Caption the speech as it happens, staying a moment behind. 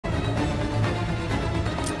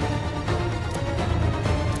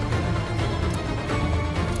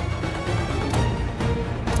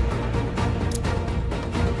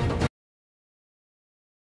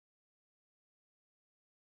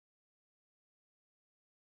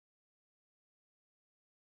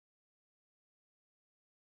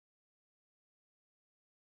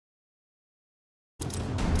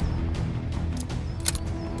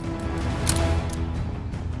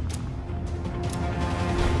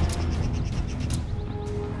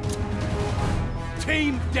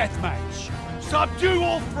Team deathmatch. Subdue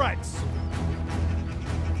all threats.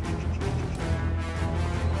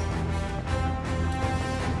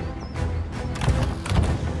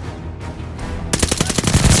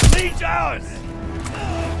 Lead's ours!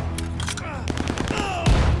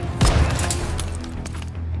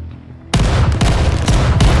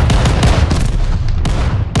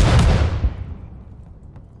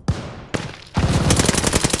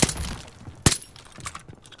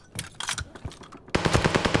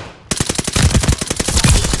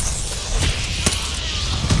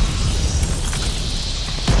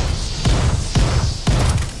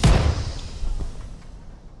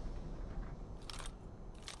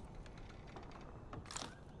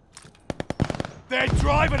 They're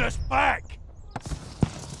driving us back!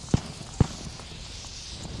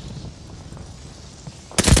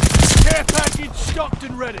 Care package stocked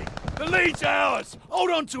and ready. The lead's ours!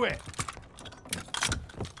 Hold on to it!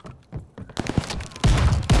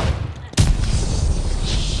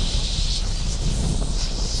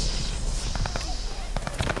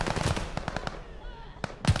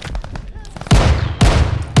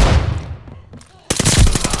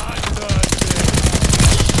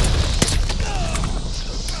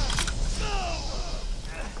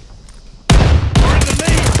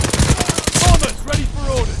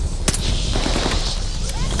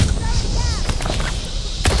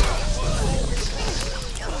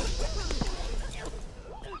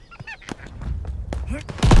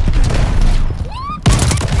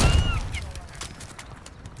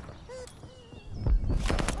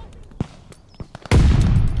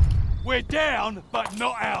 We're down, but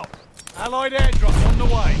not out. Allied airdrop on the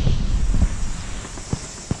way.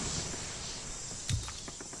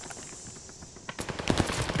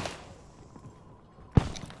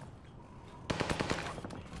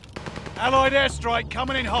 Allied airstrike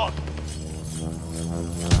coming in hot.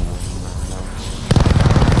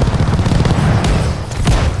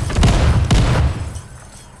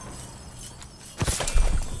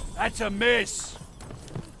 That's a miss.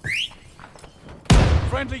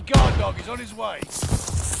 Friendly guard dog is on his way.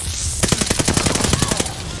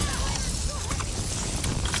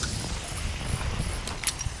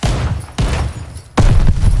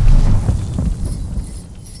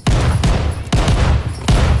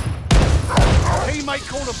 Teammate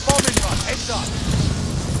called a bombing run. Heads up.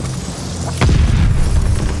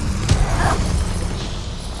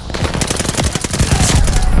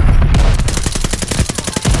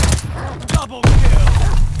 Double kill.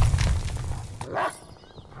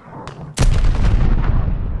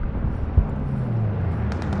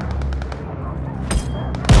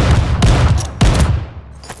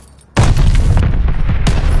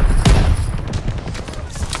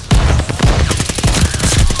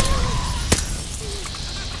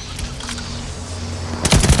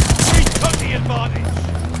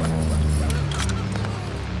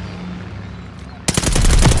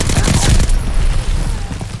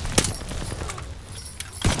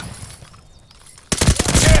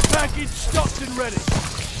 Package stocked and ready.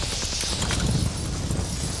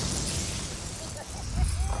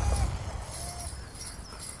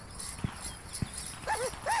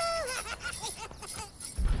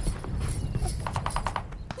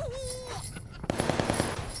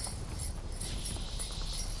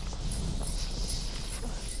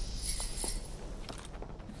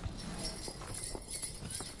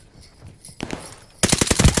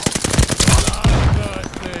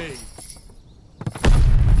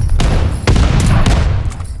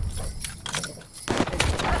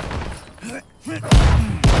 Strafing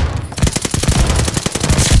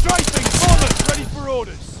bombers ready for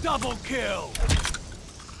orders. Double kill.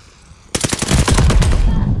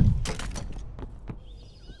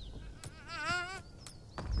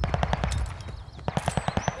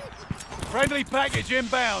 Friendly package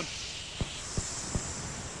inbound.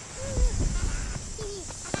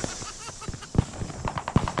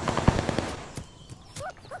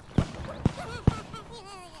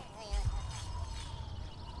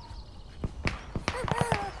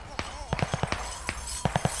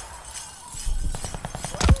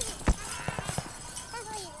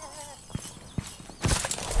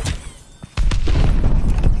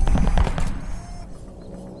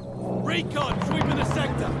 Recon sweeping the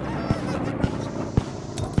sector.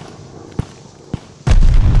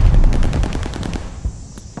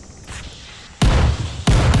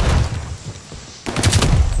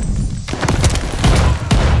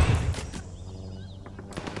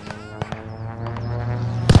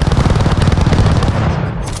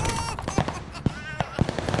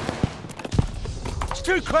 It's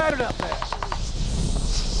too crowded up there.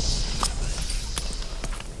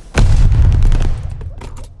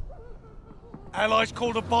 Allies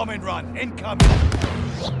called a bombing run. Incoming.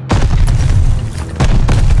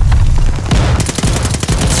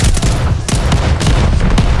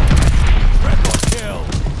 Triple kill.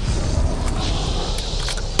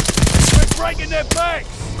 We're breaking their backs.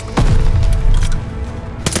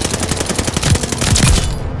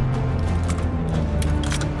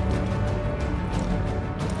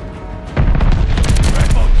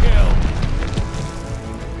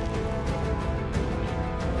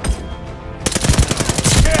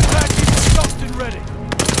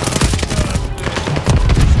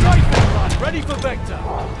 Ready for Vector.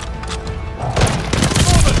 Bombers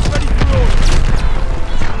ready for orders.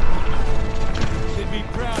 Should be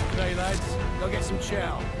proud today, lads. Go get some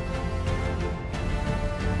chow.